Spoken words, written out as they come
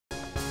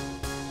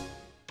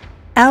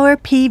Our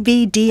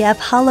PVDF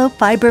hollow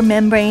fiber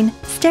membrane,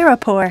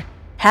 STERAPORE,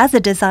 has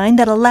a design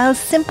that allows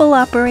simple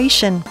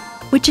operation,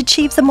 which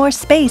achieves a more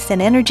space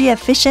and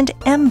energy-efficient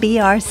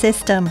MBR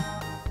system.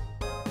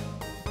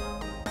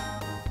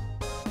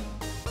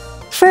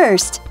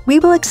 First, we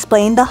will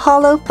explain the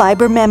hollow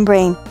fiber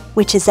membrane,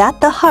 which is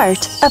at the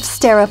heart of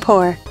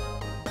STERAPORE.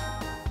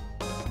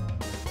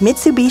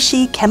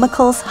 Mitsubishi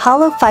Chemical's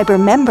hollow fiber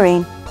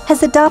membrane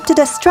has adopted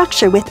a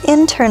structure with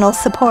internal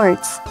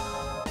supports.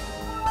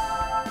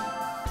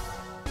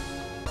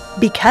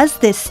 Because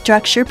this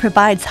structure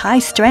provides high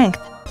strength,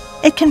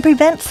 it can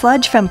prevent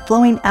sludge from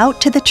flowing out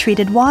to the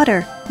treated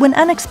water when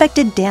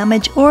unexpected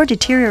damage or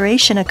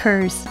deterioration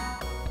occurs.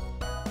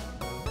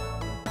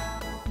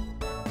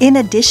 In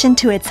addition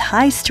to its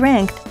high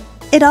strength,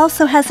 it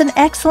also has an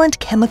excellent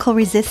chemical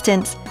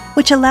resistance,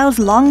 which allows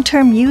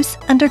long-term use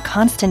under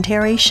constant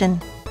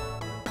aeration.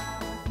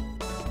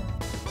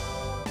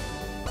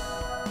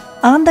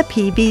 On the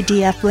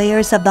PVDF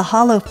layers of the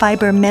hollow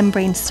fiber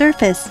membrane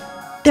surface,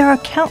 there are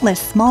countless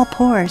small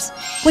pores,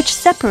 which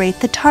separate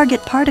the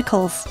target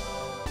particles.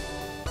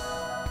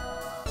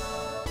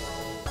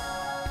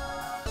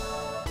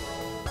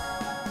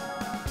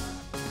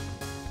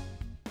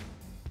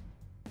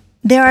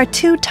 There are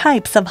two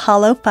types of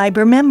hollow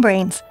fiber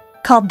membranes,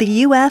 called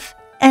the UF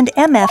and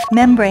MF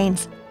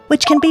membranes,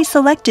 which can be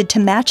selected to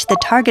match the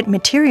target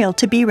material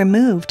to be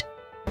removed.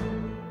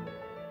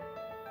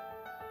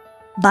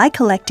 By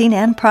collecting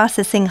and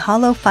processing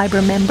hollow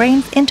fiber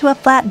membranes into a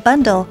flat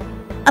bundle,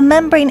 a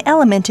membrane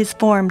element is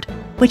formed,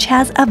 which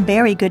has a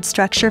very good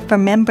structure for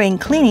membrane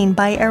cleaning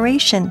by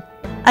aeration,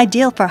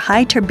 ideal for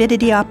high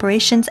turbidity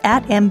operations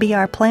at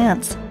MBR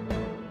plants.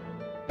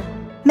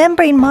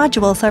 Membrane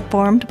modules are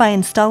formed by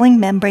installing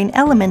membrane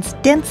elements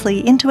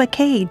densely into a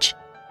cage.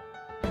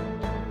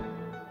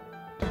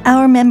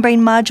 Our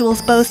membrane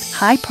modules boast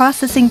high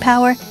processing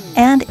power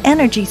and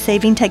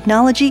energy-saving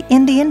technology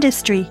in the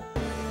industry.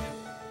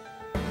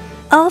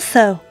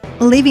 Also,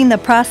 leaving the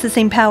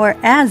processing power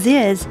as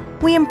is,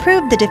 we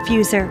improve the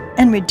diffuser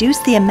and reduce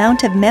the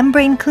amount of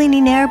membrane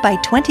cleaning air by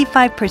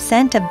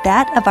 25% of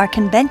that of our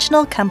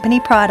conventional company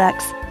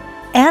products,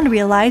 and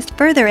realized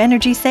further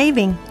energy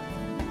saving.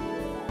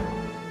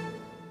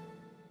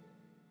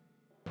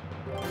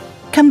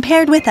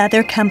 Compared with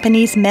other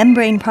companies'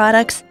 membrane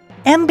products,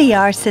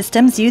 MBR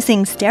systems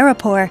using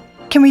STERAPORE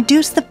can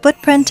reduce the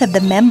footprint of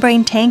the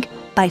membrane tank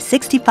by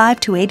 65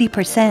 to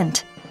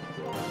 80%.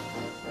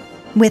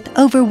 With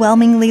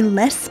overwhelmingly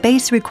less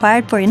space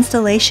required for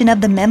installation of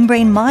the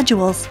membrane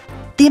modules,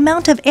 the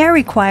amount of air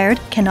required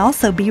can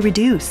also be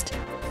reduced.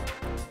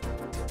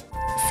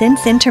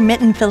 Since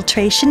intermittent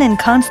filtration in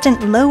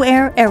constant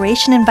low-air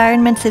aeration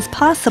environments is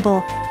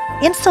possible,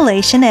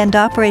 installation and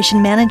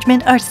operation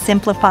management are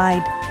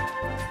simplified.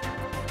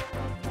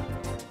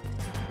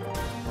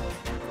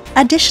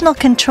 Additional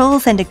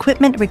controls and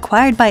equipment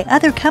required by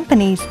other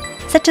companies,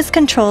 such as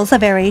controls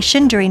of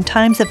aeration during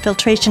times of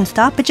filtration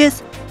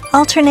stoppages,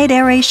 alternate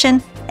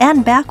aeration,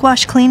 and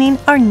backwash cleaning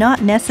are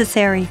not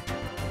necessary.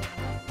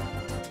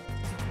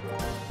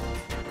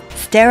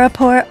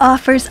 STERAPORE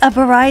offers a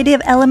variety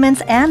of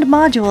elements and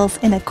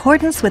modules in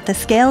accordance with the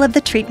scale of the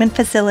treatment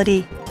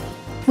facility.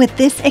 With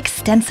this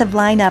extensive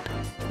lineup,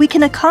 we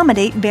can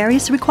accommodate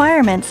various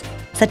requirements,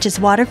 such as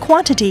water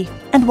quantity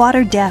and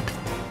water depth.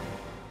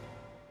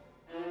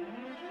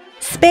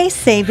 Space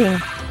saving,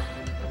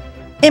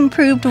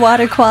 improved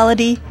water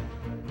quality,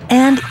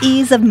 and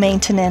ease of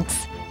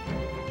maintenance.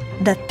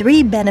 The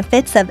three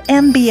benefits of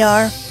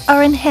MBR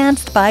are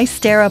enhanced by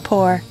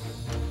STERAPORE,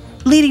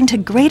 leading to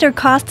greater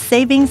cost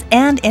savings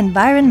and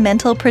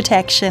environmental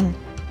protection.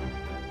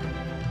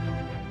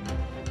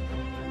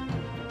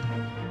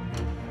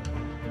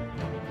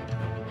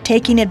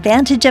 Taking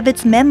advantage of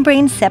its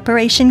membrane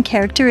separation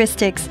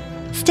characteristics,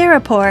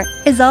 STERAPORE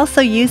is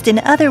also used in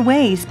other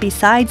ways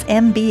besides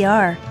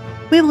MBR.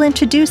 We will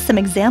introduce some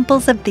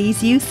examples of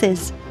these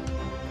uses.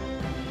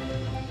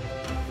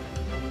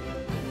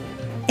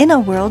 In a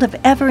world of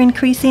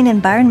ever-increasing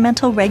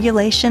environmental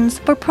regulations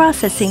for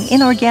processing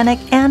inorganic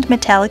and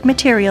metallic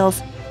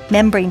materials,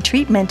 membrane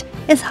treatment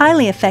is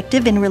highly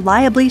effective in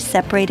reliably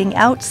separating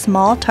out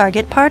small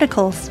target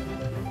particles.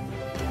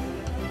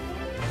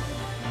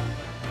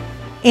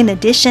 In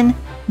addition,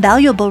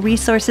 valuable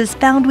resources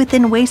found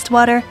within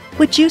wastewater,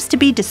 which used to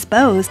be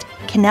disposed,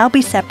 can now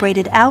be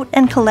separated out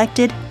and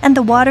collected, and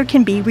the water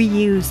can be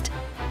reused.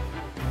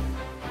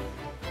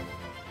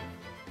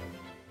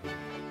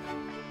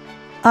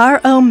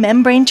 RO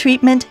membrane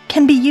treatment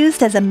can be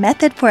used as a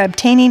method for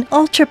obtaining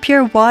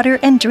ultra-pure water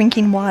and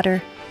drinking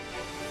water.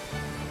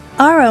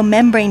 RO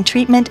membrane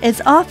treatment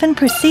is often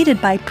preceded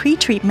by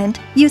pre-treatment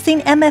using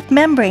MF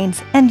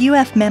membranes and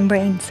UF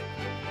membranes.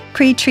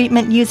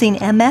 Pre-treatment using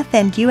MF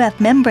and UF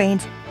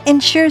membranes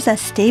ensures a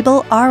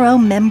stable RO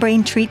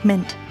membrane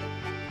treatment.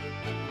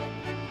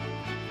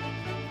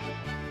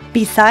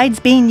 Besides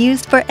being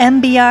used for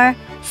MBR,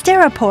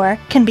 STERAPORE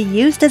can be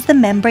used as the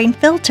membrane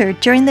filter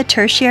during the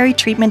tertiary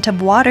treatment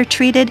of water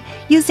treated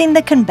using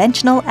the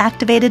conventional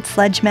activated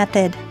sludge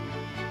method.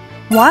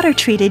 Water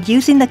treated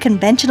using the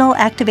conventional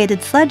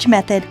activated sludge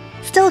method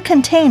still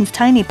contains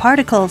tiny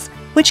particles,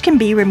 which can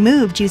be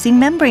removed using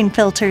membrane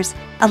filters,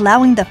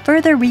 allowing the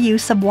further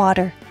reuse of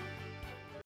water.